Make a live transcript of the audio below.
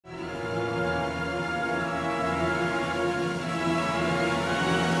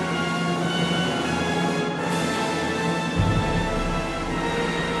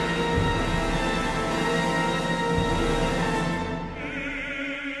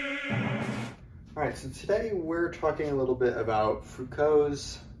All right, so today we're talking a little bit about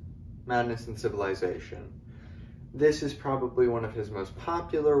Foucault's Madness and Civilization. This is probably one of his most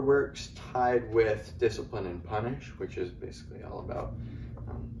popular works, tied with Discipline and Punish, which is basically all about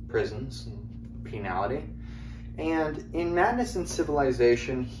prisons and penality. And in Madness and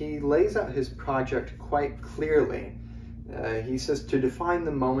Civilization, he lays out his project quite clearly. He says to define the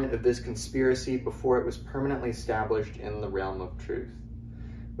moment of this conspiracy before it was permanently established in the realm of truth,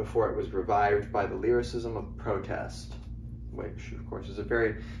 before it was revived by the lyricism of protest, which of course is a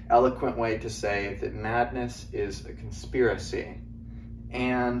very eloquent way to say that madness is a conspiracy.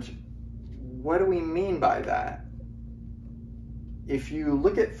 And what do we mean by that? If you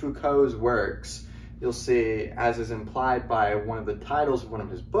look at Foucault's works, you'll see, as is implied by one of the titles of one of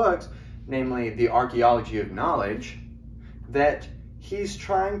his books, namely The Archaeology of Knowledge, that he's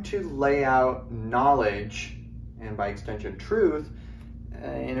trying to lay out knowledge, and by extension truth,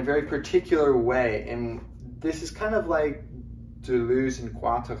 in a very particular way. And this is kind of like Deleuze and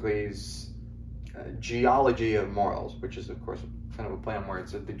Guattari's geology of morals, which is of course kind of a play on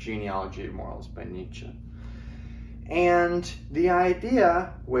words of the genealogy of morals by Nietzsche. And the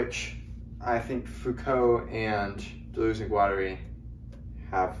idea, which I think Foucault and Deleuze and Guattari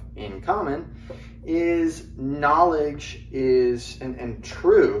have in common, is knowledge is, and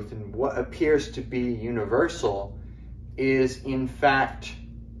truth, and what appears to be universal, is in fact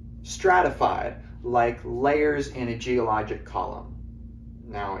stratified like layers in a geologic column.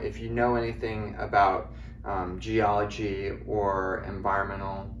 Now, if you know anything about geology or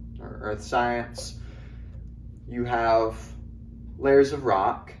environmental or earth science, you have layers of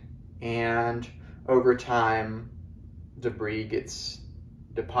rock, and over time debris gets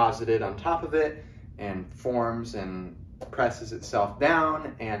deposited on top of it and forms and presses itself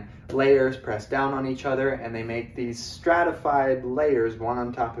down, and layers press down on each other, and they make these stratified layers one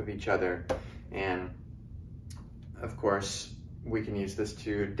on top of each other. And of course we can use this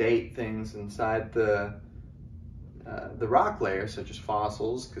to date things inside the rock layers, such as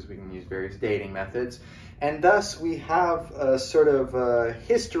fossils, because we can use various dating methods, and thus we have a sort of a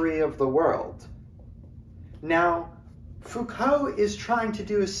history of the world. Now, Foucault is trying to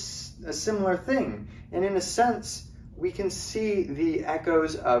do a similar thing, and in a sense we can see the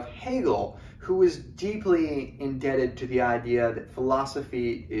echoes of Hegel, who is deeply indebted to the idea that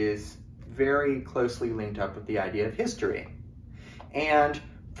philosophy is very closely linked up with the idea of history. And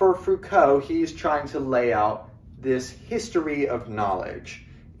for Foucault, he's trying to lay out this history of knowledge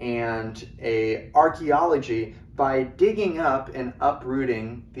and a archaeology by digging up and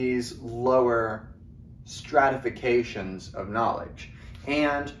uprooting these lower stratifications of knowledge.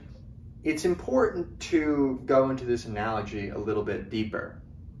 And it's important to go into this analogy a little bit deeper.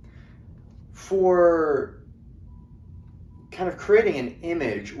 For kind of creating an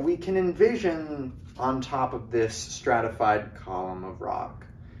image, we can envision on top of this stratified column of rock,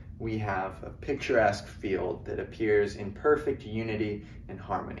 we have a picturesque field that appears in perfect unity and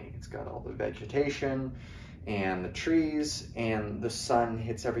harmony. It's got all the vegetation and the trees, and the sun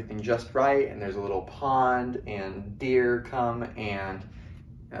hits everything just right, and there's a little pond, and deer come and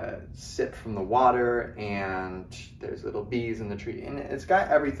sip from the water, and there's little bees in the tree, and it's got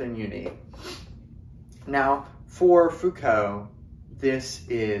everything you need. Now, for Foucault, this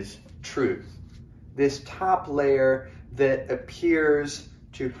is truth. This top layer that appears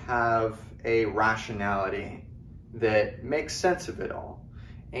to have a rationality that makes sense of it all,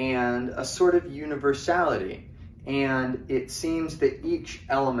 and a sort of universality. And it seems that each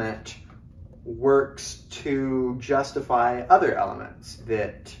element works to justify other elements,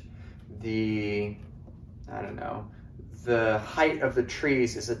 that the height of the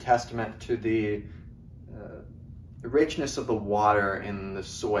trees is a testament to the richness of the water in the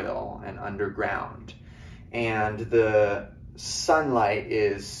soil and underground, and the sunlight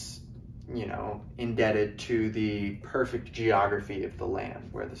is, indebted to the perfect geography of the land,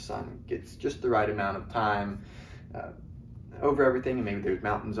 where the sun gets just the right amount of time over everything, and maybe there's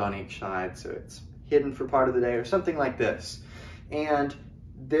mountains on each side, so it's hidden for part of the day or something like this. And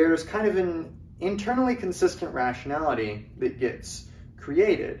there's kind of an internally consistent rationality that gets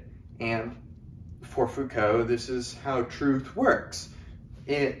created. And for Foucault, this is how truth works.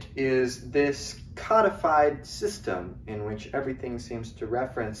 It is this codified system in which everything seems to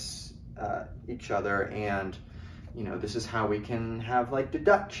reference each other, and this is how we can have like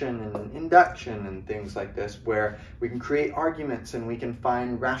deduction and induction and things like this, where we can create arguments and we can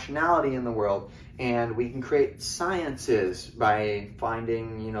find rationality in the world, and we can create sciences by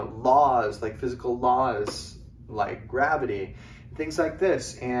finding laws, like physical laws like gravity, things like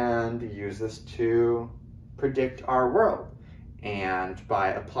this, and use this to predict our world. And by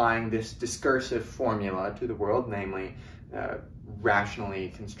applying this discursive formula to the world, namely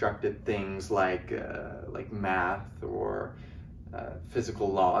rationally constructed things like math or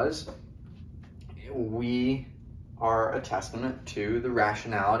physical laws, we are a testament to the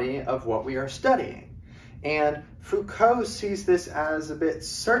rationality of what we are studying. And Foucault sees this as a bit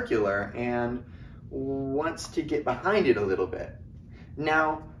circular and wants to get behind it a little bit.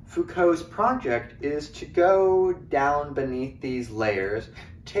 Now, Foucault's project is to go down beneath these layers,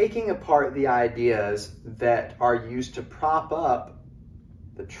 taking apart the ideas that are used to prop up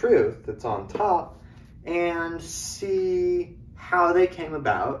the truth that's on top and see how they came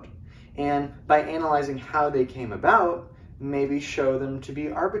about, and by analyzing how they came about, maybe show them to be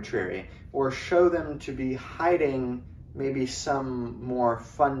arbitrary or show them to be hiding maybe some more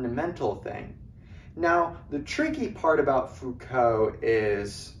fundamental thing. Now, the tricky part about Foucault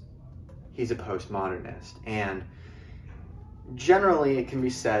is he's a postmodernist, and generally it can be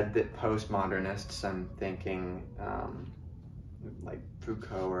said that postmodernists, I'm thinking like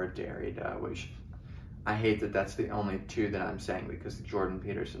Foucault or Derrida, which I hate that that's the only two that I'm saying because Jordan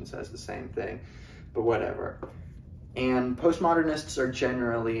Peterson says the same thing, but whatever. And postmodernists are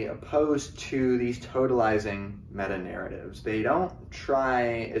generally opposed to these totalizing meta-narratives. They don't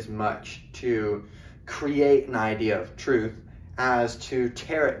try as much to create an idea of truth as to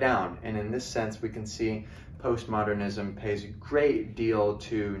tear it down. And in this sense, we can see postmodernism pays a great deal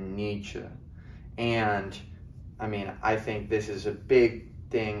to Nietzsche. And I mean, I think this is a big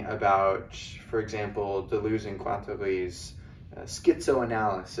thing about, for example, Deleuze and Guattari's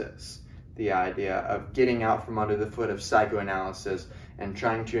schizoanalysis, the idea of getting out from under the foot of psychoanalysis and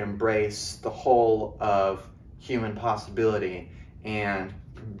trying to embrace the whole of human possibility and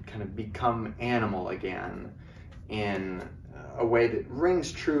kind of become animal again in a way that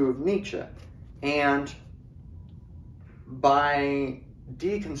rings true of Nietzsche. And by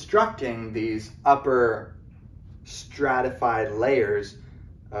deconstructing these upper stratified layers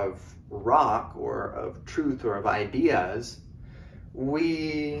of rock or of truth or of ideas,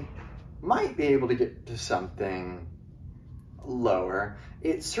 we might be able to get to something lower.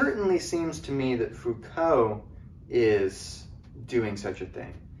 It certainly seems to me that Foucault is doing such a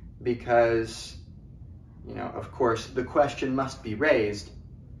thing because, you know, of course, the question must be raised,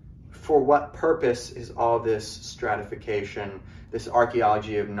 for what purpose is all this stratification, this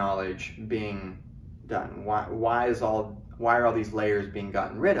archaeology of knowledge being done? Why are all these layers being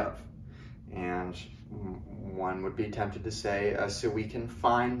gotten rid of? And one would be tempted to say, so we can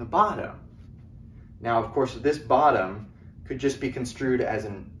find the bottom. Now, of course, this bottom could just be construed as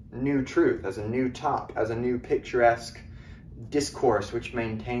a new truth, as a new top, as a new picturesque discourse which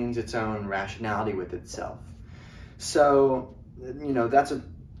maintains its own rationality with itself. So, you know, that's a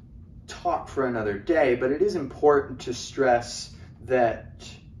talk for another day, but it is important to stress that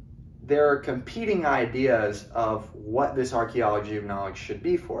there are competing ideas of what this archaeology of knowledge should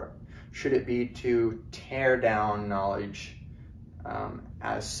be for. Should it be to tear down knowledge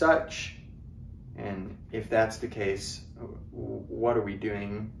as such? And if that's the case, what are we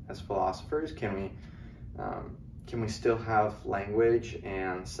doing as philosophers? Can we still have language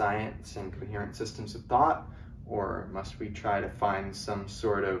and science and coherent systems of thought? Or must we try to find some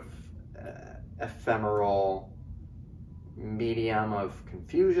sort of ephemeral medium of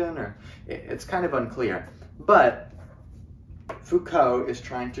confusion? Or it's kind of unclear. But Foucault is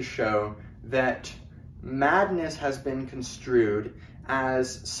trying to show that madness has been construed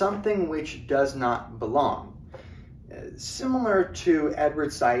as something which does not belong. Similar to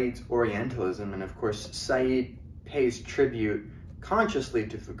Edward Said's Orientalism, and of course Said pays tribute consciously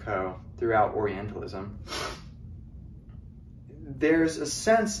to Foucault throughout Orientalism, there's a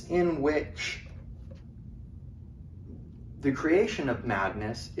sense in which the creation of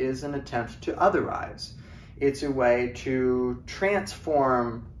madness is an attempt to otherize. It's a way to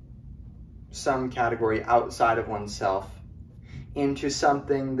transform some category outside of oneself into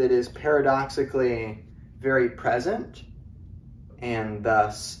something that is paradoxically very present and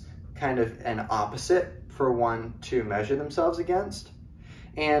thus kind of an opposite for one to measure themselves against,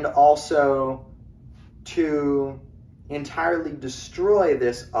 and also to entirely destroy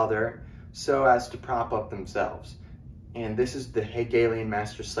this other so as to prop up themselves. And this is the Hegelian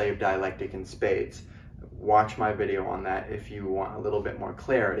master-slave dialectic in spades. Watch my video on that if you want a little bit more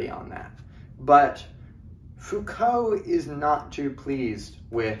clarity on that. But Foucault is not too pleased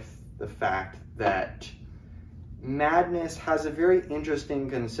with the fact that madness has a very interesting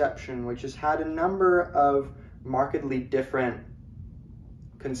conception which has had a number of markedly different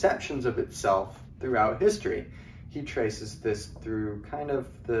conceptions of itself throughout history. He traces this through kind of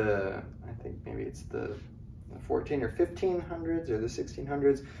I think maybe it's the 14 or 1500s or the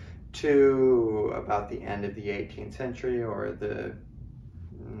 1600s to about the end of the 18th century or the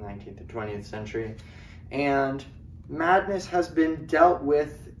 19th and 20th century. And madness has been dealt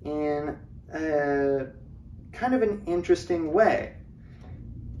with in a kind of an interesting way.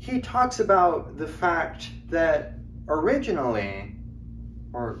 He talks about the fact that originally,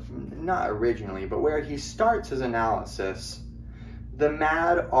 or not originally, but where he starts his analysis, the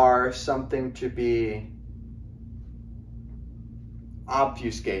mad are something to be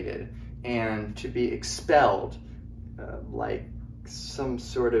obfuscated and to be expelled, like some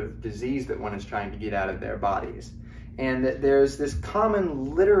sort of disease that one is trying to get out of their bodies. And that there's this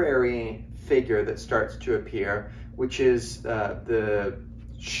common literary figure that starts to appear, which is the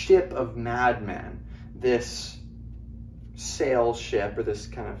ship of madmen, this sail ship, or this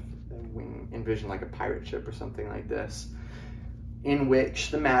kind of, we envision like a pirate ship or something like this, in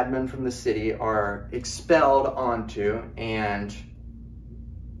which the madmen from the city are expelled onto and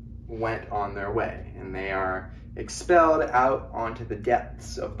went on their way. And they are expelled out onto the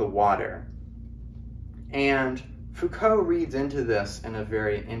depths of the water. And Foucault reads into this in a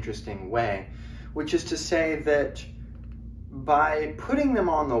very interesting way, which is to say that by putting them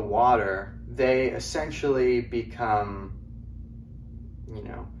on the water, they essentially become, you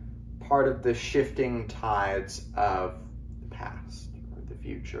know, part of the shifting tides of the past or the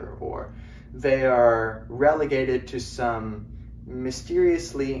future, or they are relegated to some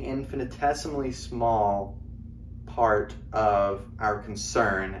mysteriously infinitesimally small part of our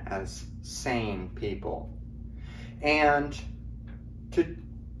concern as sane people. And to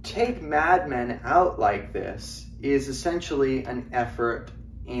take madmen out like this is essentially an effort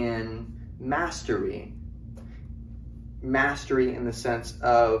in mastery. Mastery in the sense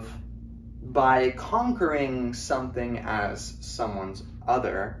of, by conquering something as someone's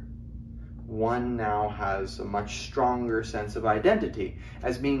other, one now has a much stronger sense of identity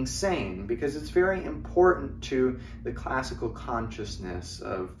as being sane, because it's very important to the classical consciousness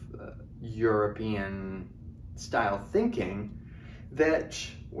of European style thinking that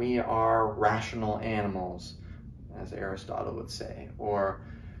we are rational animals, as Aristotle would say, or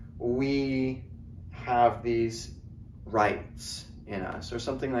we have these rights in us, or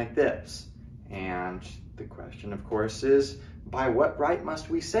something like this. And the question, of course, is, by what right must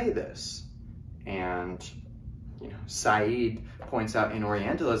we say this? And, you know, Said points out in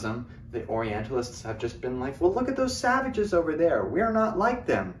Orientalism, the Orientalists have just been like, well, look at those savages over there. We're not like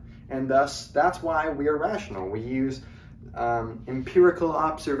them. And thus, that's why we are rational. We use empirical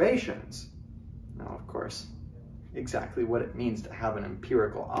observations. Now, of course, exactly what it means to have an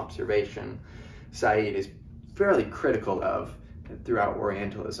empirical observation, Said is fairly critical of throughout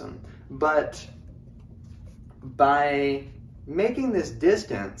Orientalism. But by making this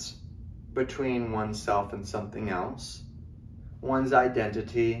distance between oneself and something else, one's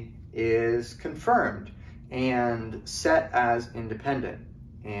identity is confirmed and set as independent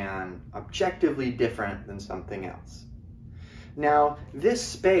and objectively different than something else. Now, this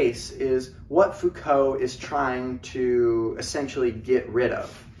space is what Foucault is trying to essentially get rid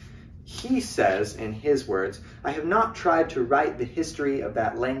of. He says, in his words, "I have not tried to write the history of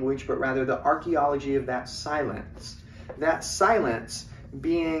that language, but rather the archaeology of that silence." That silence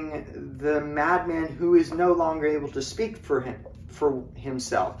being the madman who is no longer able to speak for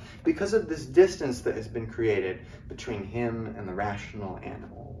himself because of this distance that has been created between him and the rational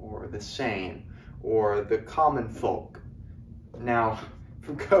animal, or the sane, or the common folk. Now,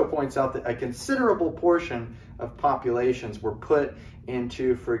 Foucault points out that a considerable portion of populations were put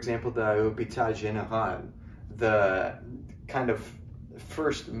into, for example, the Hôpital Général, the kind of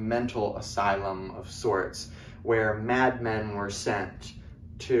first mental asylum of sorts, where madmen were sent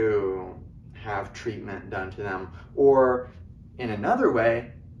to have treatment done to them, or in another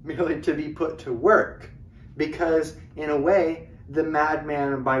way, merely to be put to work. Because in a way, the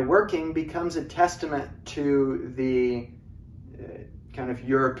madman, by working, becomes a testament to the kind of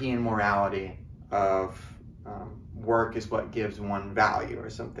European morality of work is what gives one value, or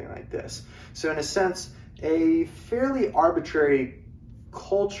something like this. So in a sense, a fairly arbitrary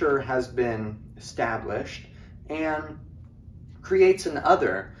culture has been established and creates an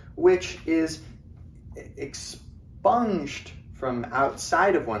other, which is expunged from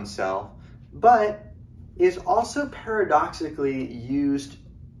outside of oneself, but is also paradoxically used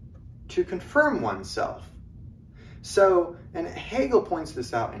to confirm oneself. So, and Hegel points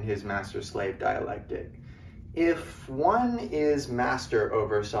this out in his master-slave dialectic. If one is master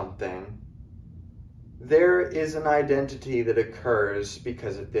over something, there is an identity that occurs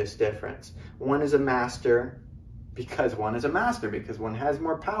because of this difference. One is a master because one is a master, because one has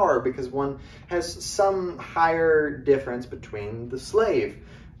more power, because one has some higher difference between the slave,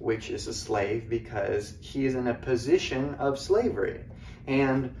 which is a slave because he is in a position of slavery.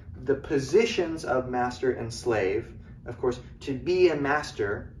 And the positions of master and slave, of course, to be a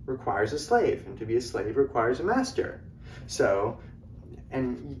master requires a slave, and to be a slave requires a master. So,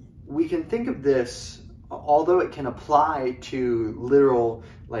 and we can think of this, although it can apply to literal,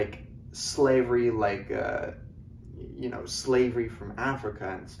 like, slavery, like, you know, slavery from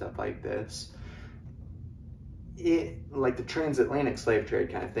Africa and stuff like this, like the transatlantic slave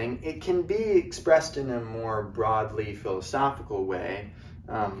trade kind of thing, it can be expressed in a more broadly philosophical way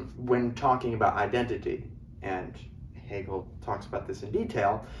when talking about identity. And Hegel talks about this in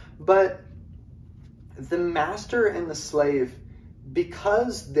detail. But the master and the slave,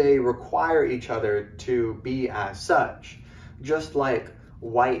 because they require each other to be as such, just like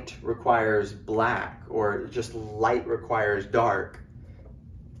white requires black, or just light requires dark,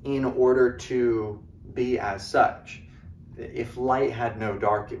 in order to be as such. If light had no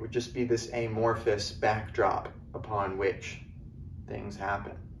dark, it would just be this amorphous backdrop upon which things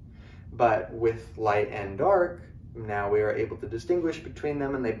happen. But with light and dark, now we are able to distinguish between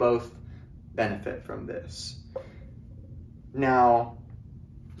them, and they both benefit from this. Now,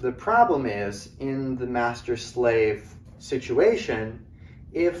 the problem is, in the master-slave situation,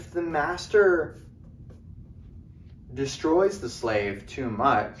 if the master destroys the slave too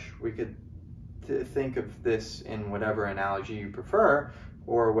much, we could think of this in whatever analogy you prefer,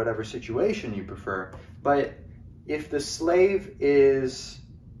 or whatever situation you prefer, but if the slave is,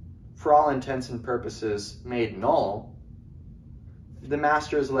 for all intents and purposes, made null, the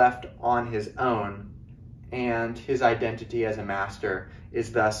master is left on his own, and his identity as a master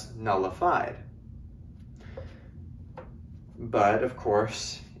is thus nullified. But, of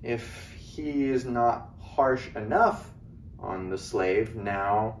course, if he is not harsh enough on the slave,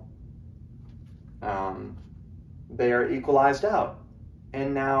 now they are equalized out.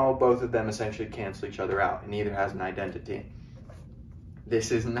 And now both of them essentially cancel each other out, and neither has an identity.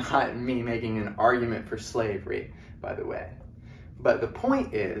 This is not me making an argument for slavery, by the way. But the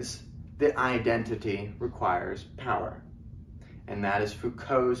point is that identity requires power. And that is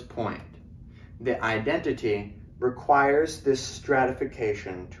Foucault's point. That identity requires this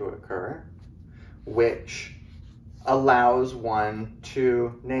stratification to occur, which allows one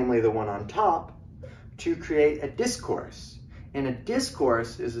to, namely the one on top, to create a discourse. And a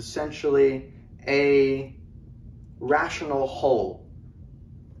discourse is essentially a rational whole,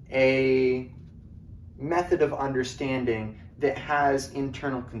 a method of understanding that has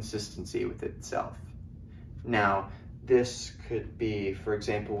internal consistency with itself. Now, this could be, for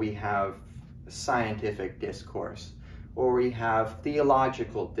example, we have scientific discourse, or we have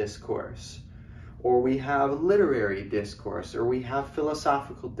theological discourse, or we have literary discourse, or we have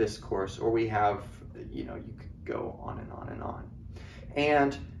philosophical discourse, or we have, you know, you could go on and on and on.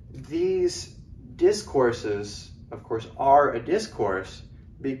 And these discourses, of course, are a discourse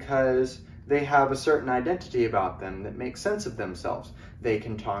because they have a certain identity about them that makes sense of themselves. They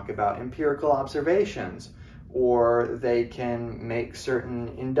can talk about empirical observations, or they can make certain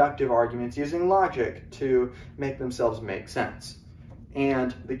inductive arguments using logic to make themselves make sense.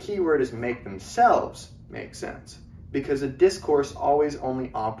 And the key word is make themselves make sense, because a discourse always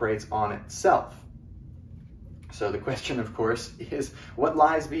only operates on itself. So the question, of course, is what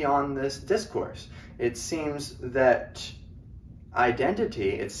lies beyond this discourse? It seems that identity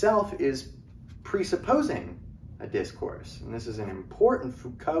itself is presupposing a discourse. And this is an important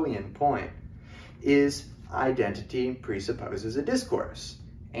Foucaultian point, is identity presupposes a discourse,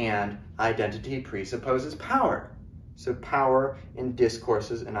 and identity presupposes power. So power and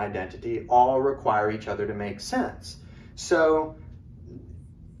discourses and identity all require each other to make sense. So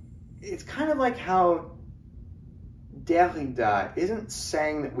it's kind of like how Derrida isn't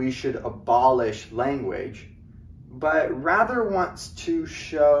saying that we should abolish language, but rather wants to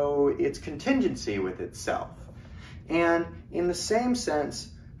show its contingency with itself. And in the same sense,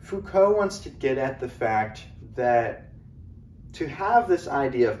 Foucault wants to get at the fact that to have this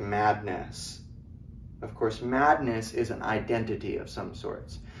idea of madness, of course, madness is an identity of some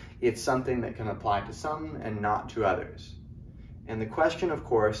sorts. It's something that can apply to some and not to others. And the question, of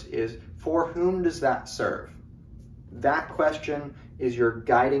course, is for whom does that serve? That question is your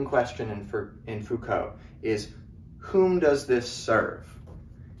guiding question in Foucault, is whom does this serve?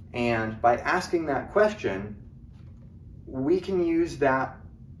 And by asking that question, we can use that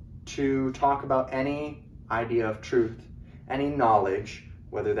to talk about any idea of truth, any knowledge,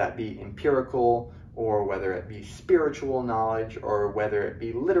 whether that be empirical or whether it be spiritual knowledge, or whether it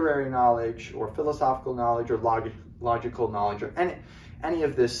be literary knowledge, or philosophical knowledge, or logical knowledge, or any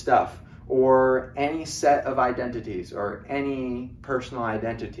of this stuff, or any set of identities, or any personal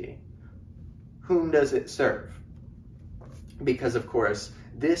identity. Whom does it serve? Because, of course,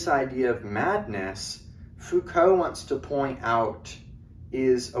 this idea of madness, Foucault wants to point out,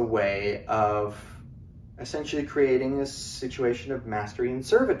 is a way of essentially creating a situation of mastery and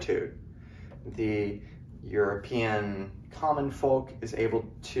servitude. The European common folk is able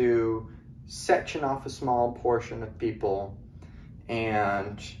to section off a small portion of people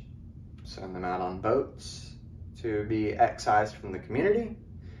and send them out on boats to be excised from the community,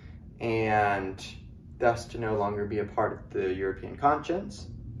 and thus to no longer be a part of the European conscience,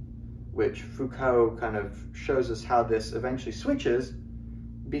 which Foucault kind of shows us how this eventually switches,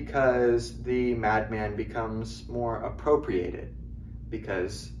 because the madman becomes more appropriated,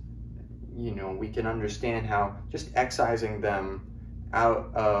 because, you know, we can understand how just excising them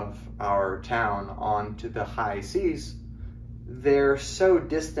out of our town onto the high seas, they're so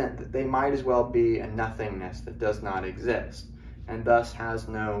distant that they might as well be a nothingness that does not exist, and thus has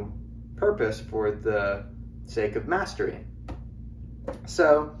no purpose for the sake of mastery.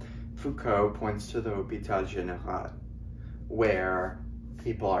 So Foucault points to the Hôpital Général, where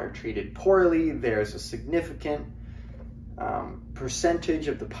people are treated poorly. There's a significant percentage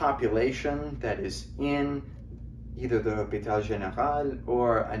of the population that is in either the Hôpital Général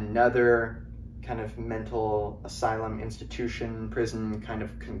or another kind of mental asylum institution, prison kind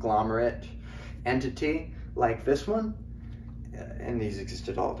of conglomerate entity like this one. And these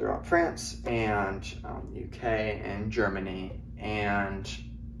existed all throughout France and UK and Germany, and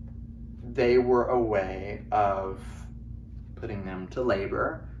they were a way of putting them to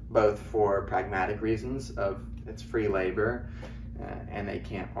labor, both for pragmatic reasons of it's free labor, and they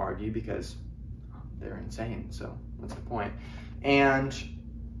can't argue because they're insane, so what's the point? And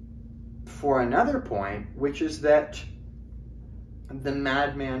for another point, which is that the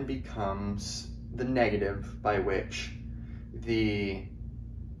madman becomes the negative by which the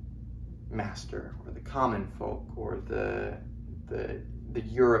master, or the common folk, or the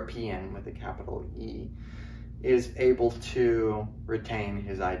European with a capital E, is able to retain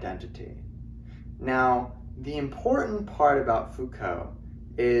his identity. Now, the important part about Foucault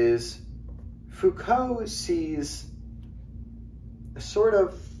is Foucault sees a sort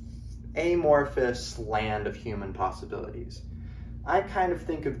of amorphous land of human possibilities. I kind of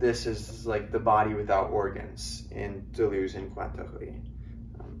think of this as like the body without organs in Deleuze and Guattari,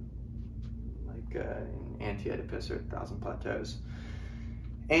 like in Anti-Oedipus or Thousand Plateaus.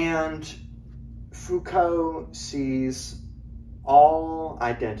 And Foucault sees all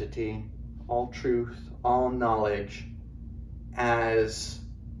identity, all truth, all knowledge as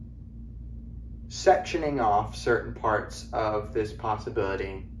sectioning off certain parts of this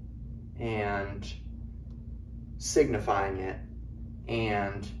possibility and signifying it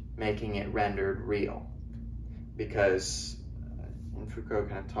and making it rendered real. Because, and Foucault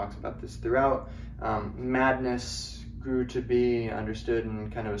kind of talks about this throughout, madness grew to be understood in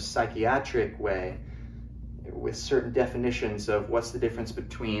kind of a psychiatric way, with certain definitions of what's the difference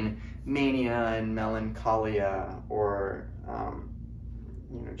between mania and melancholia, or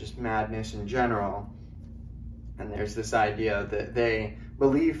you know, just madness in general. And there's this idea that they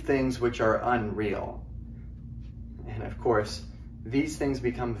believe things which are unreal. And of course, these things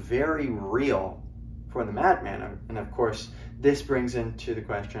become very real for the madman. And of course, this brings into the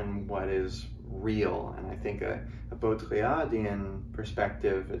question, what is real? And I think a Baudrillardian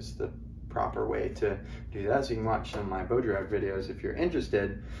perspective is the proper way to do that. So you can watch some of my Baudrillard videos if you're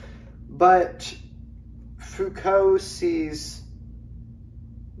interested. But Foucault sees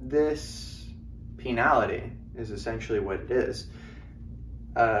this penality is essentially what it is.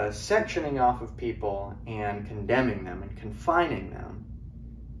 Sectioning off of people and condemning them and confining them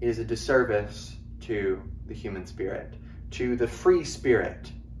is a disservice to the human spirit, to the free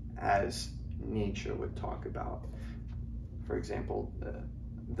spirit, as Nietzsche would talk about. For example,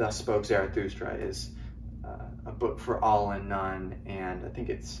 Thus Spoke Zarathustra is a book for all and none, and I think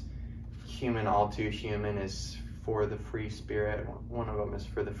it's Human All Too Human is for the free spirit. One of them is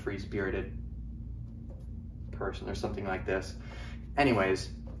for the free-spirited person or something like this. Anyways,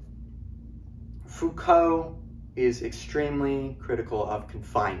 Foucault is extremely critical of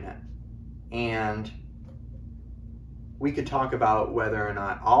confinement, and we could talk about whether or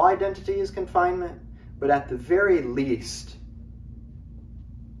not all identity is confinement, but at the very least,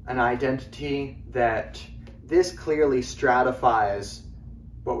 an identity that this clearly stratifies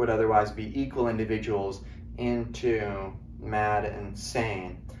what would otherwise be equal individuals into mad and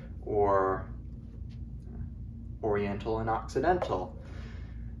sane, or Oriental and Occidental.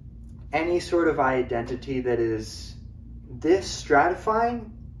 Any sort of identity that is this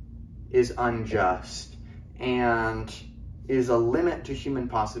stratifying is unjust and is a limit to human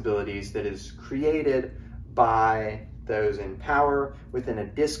possibilities that is created by those in power within a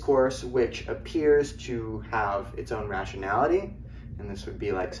discourse which appears to have its own rationality, and this would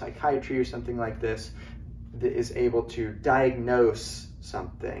be like psychiatry or something like this, that is able to diagnose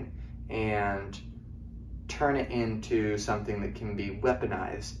something and turn it into something that can be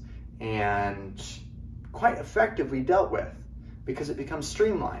weaponized and quite effectively dealt with because it becomes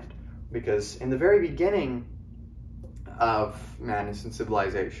streamlined. Because in the very beginning of Madness and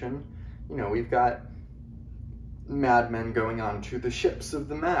Civilization, you know, we've got madmen going on to the ships of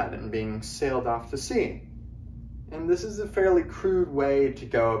the mad and being sailed off to sea. And this is a fairly crude way to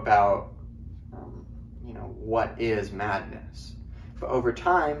go about, you know, what is madness. But over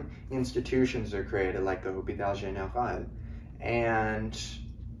time, institutions are created like the Hôpital Général. And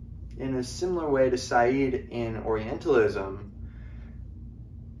in a similar way to Said in Orientalism,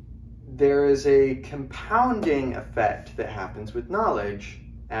 there is a compounding effect that happens with knowledge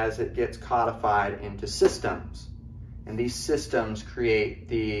as it gets codified into systems. And these systems create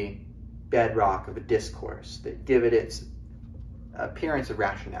the bedrock of a discourse that give it its appearance of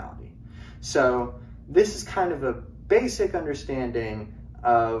rationality. So this is kind of a basic understanding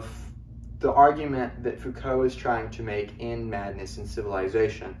of the argument that Foucault is trying to make in Madness and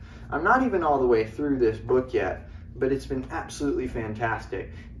Civilization. I'm not even all the way through this book yet, but it's been absolutely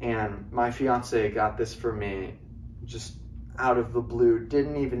fantastic. And my fiance got this for me just out of the blue.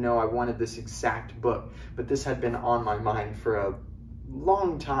 Didn't even know I wanted this exact book, but this had been on my mind for a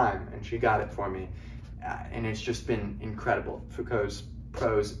long time, and she got it for me. And it's just been incredible. Foucault's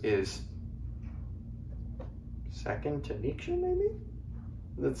prose is second to Nietzsche, maybe?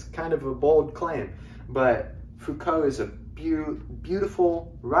 That's kind of a bold claim, but Foucault is a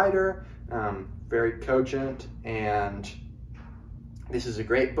beautiful writer, very cogent, and this is a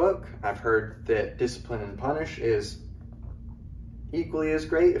great book. I've heard that Discipline and Punish is equally as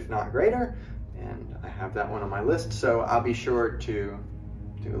great, if not greater, and I have that one on my list, so I'll be sure to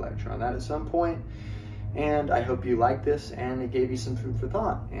do a lecture on that at some point. And I hope you liked this and it gave you some food for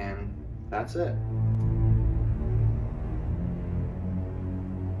thought, and that's it.